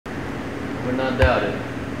Would not doubt it.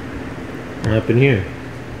 What happened here?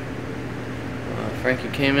 Frankie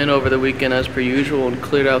came in over the weekend as per usual and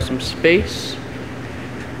cleared out some space.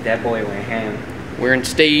 That boy went ham. We're in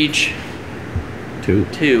stage 2.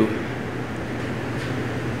 2.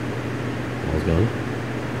 All's gone.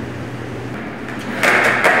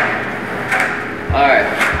 Alright,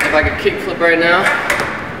 if I could kickflip right now,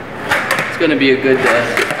 it's gonna be a good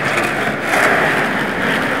day.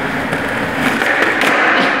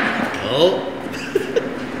 Oh.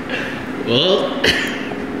 Well.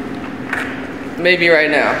 Maybe right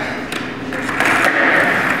now.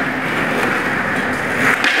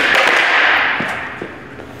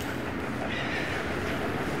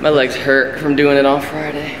 My legs hurt from doing it on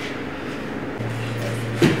Friday.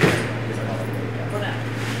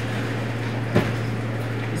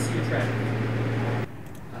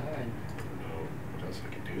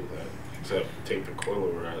 Except take the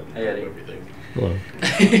coilover out and everything. Hello.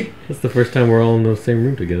 That's the first time we're all in the same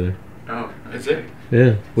room together. Oh, is it?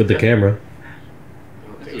 Yeah, with the camera.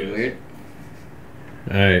 This is weird.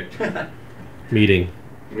 Alright. Meeting.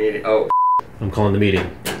 Meeting. Oh. I'm calling the meeting.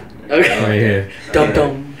 Okay. Right here. Dum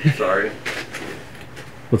dum. Sorry.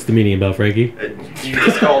 What's the meeting about, Frankie? You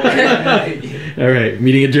just called me. Alright,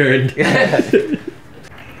 meeting adjourned.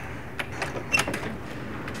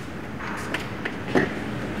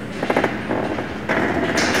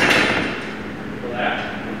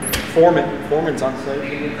 Foreman's on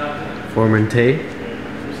site. Foreman Tay.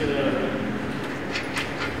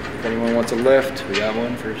 If anyone wants a lift, we got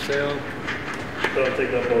one for sale. Don't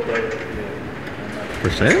take up both of them. For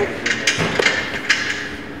sale?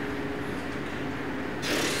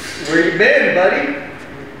 Where you been, buddy?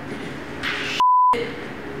 I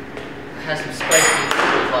had some spicy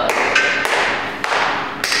noodles last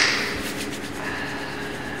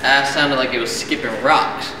night. Ass sounded like it was skipping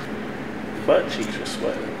rocks. Butt cheeks are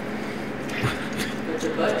sweating. But the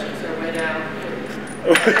butt cheeks are way down.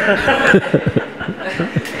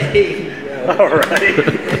 Hey, all right.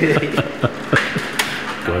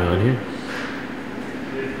 What's going on here?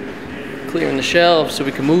 Clearing the shelves so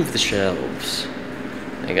we can move the shelves.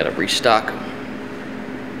 I gotta restock them.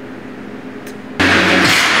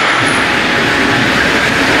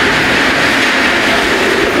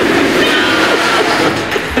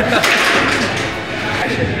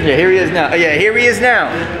 Yeah, here he is now. Yeah, here he is now.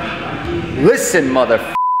 Listen,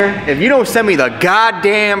 motherfucker. If you don't send me the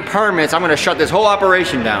goddamn permits, I'm gonna shut this whole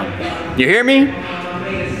operation down. You hear me?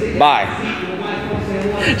 Bye.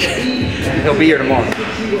 He'll be here tomorrow.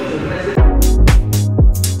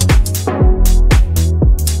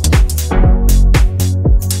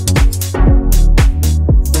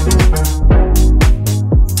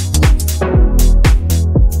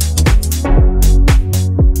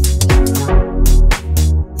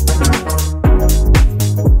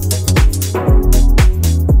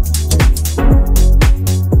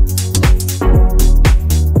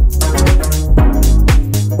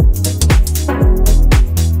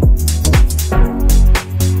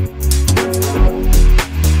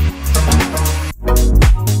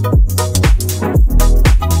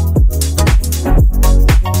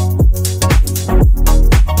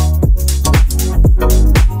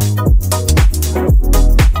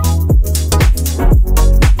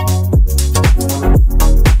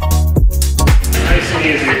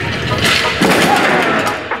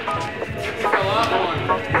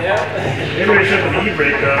 Maybe we should have an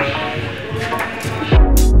e-brake up.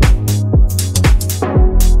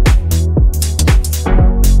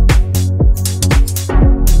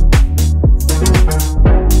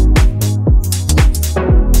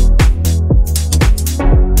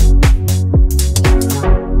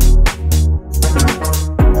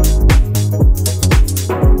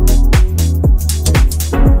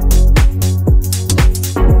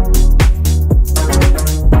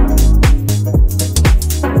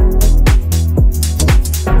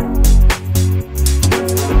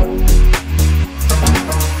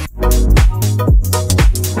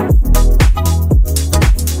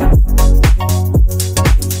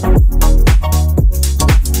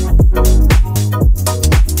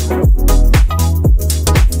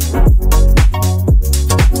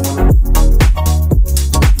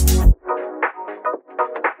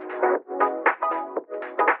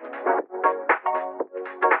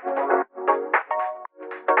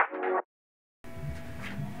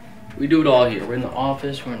 We do it all here. We're in the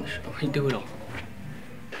office, we're in the shop. We do it all.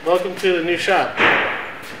 Welcome to the new shop.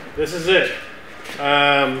 This is it.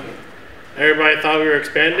 Everybody thought we were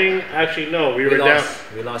expanding. Actually, no, we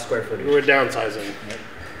lost square footage. We were downsizing. Yep.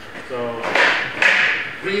 So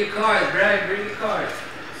Bring your cards, Brad. Bring your cards.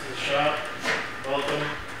 this is the shop. Welcome.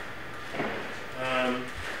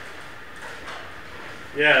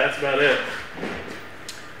 Yeah, that's about it.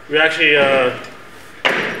 We actually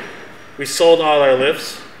we sold all our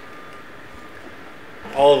lifts.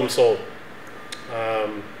 All of them sold.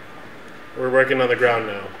 We're working on the ground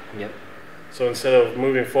now. Yep. So instead of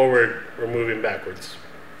moving forward, we're moving backwards.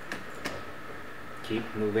 Keep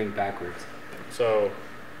moving backwards. So,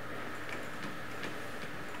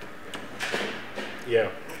 yeah.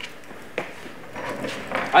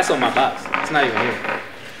 I sold my box. It's not even here.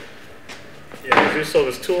 Yeah, you sold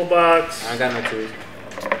his toolbox. I got no tools.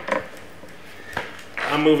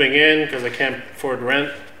 I'm moving in because I can't afford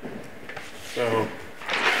rent. So,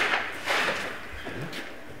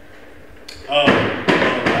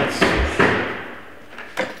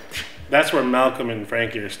 that's where Malcolm and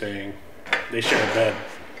Frankie are staying. They share a bed.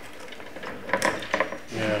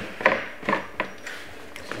 Yeah.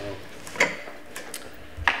 So,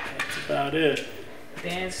 that's about it.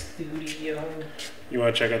 Dance studio. You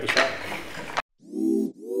want to check out the shop?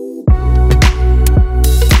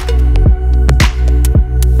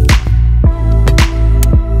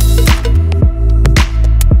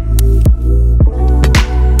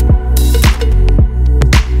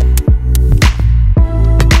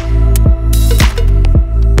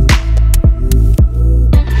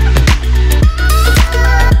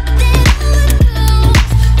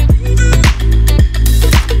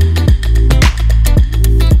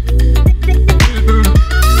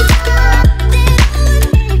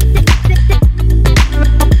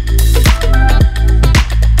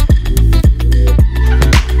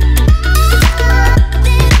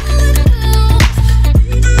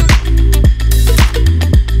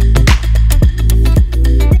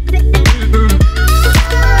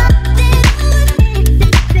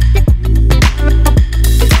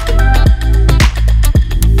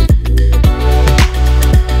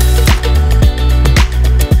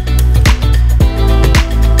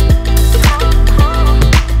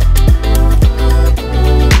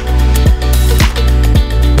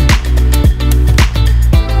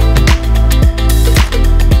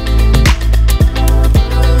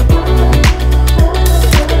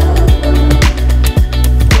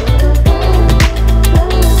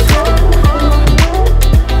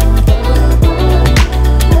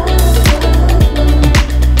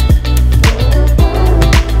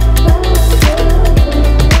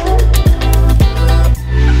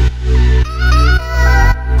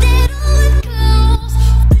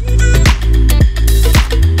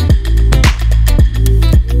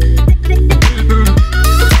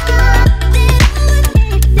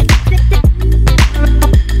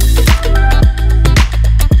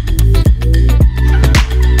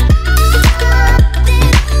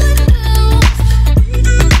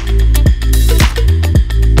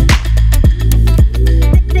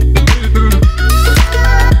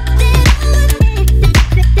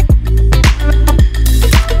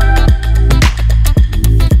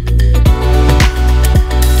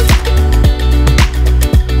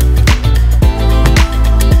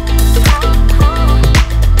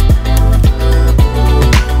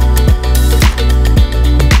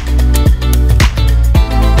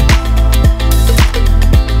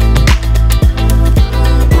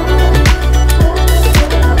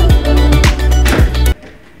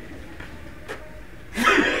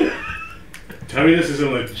 Tell me this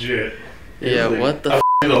isn't legit. Yeah, what the I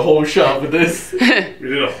did a whole shop with this. We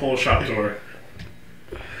did a whole shop tour.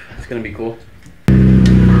 It's gonna be cool.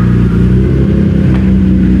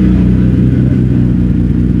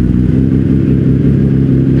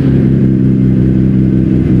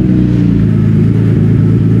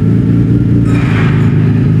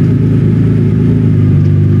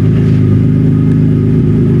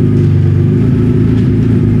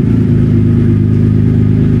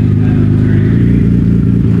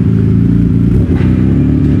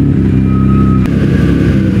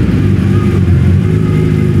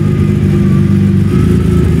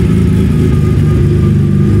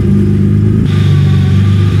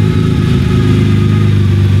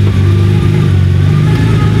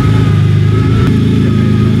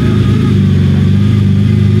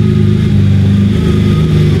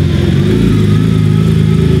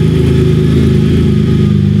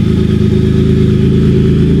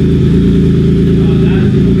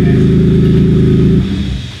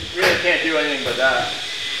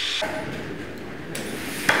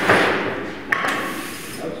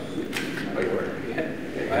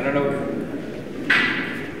 I don't know.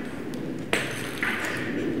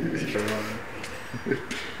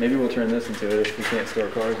 Maybe we'll turn this into it if we can't store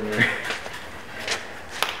cars in here.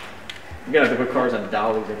 You're gonna have to put cars on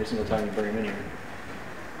dollies every single time you bring them in here.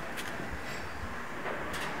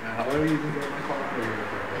 However you can get my car.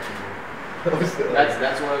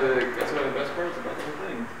 That's one of the best parts about the whole thing.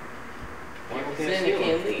 they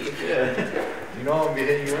can't leave. Yeah. You know I'm gonna be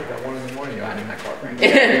hitting you up at 1 in the morning. I'm not caught, Frankie.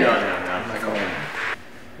 No, I'm not calling.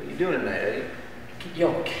 What are you doing tonight, Eddie?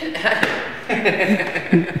 Yo, get out of here.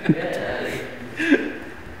 Get out of here.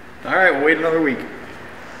 All right, we'll wait another week.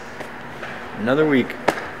 Another week.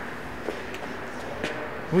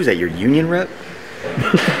 Who's that, your union rep?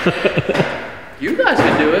 You guys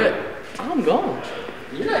can do it. I'm gone.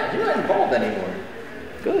 You're not involved anymore.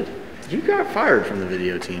 Good. You got fired from the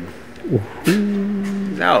video team.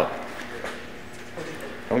 He's out.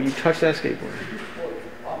 Don't you touch that skateboard.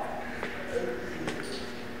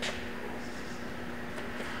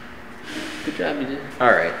 Good job, you did.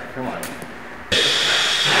 All right, come on.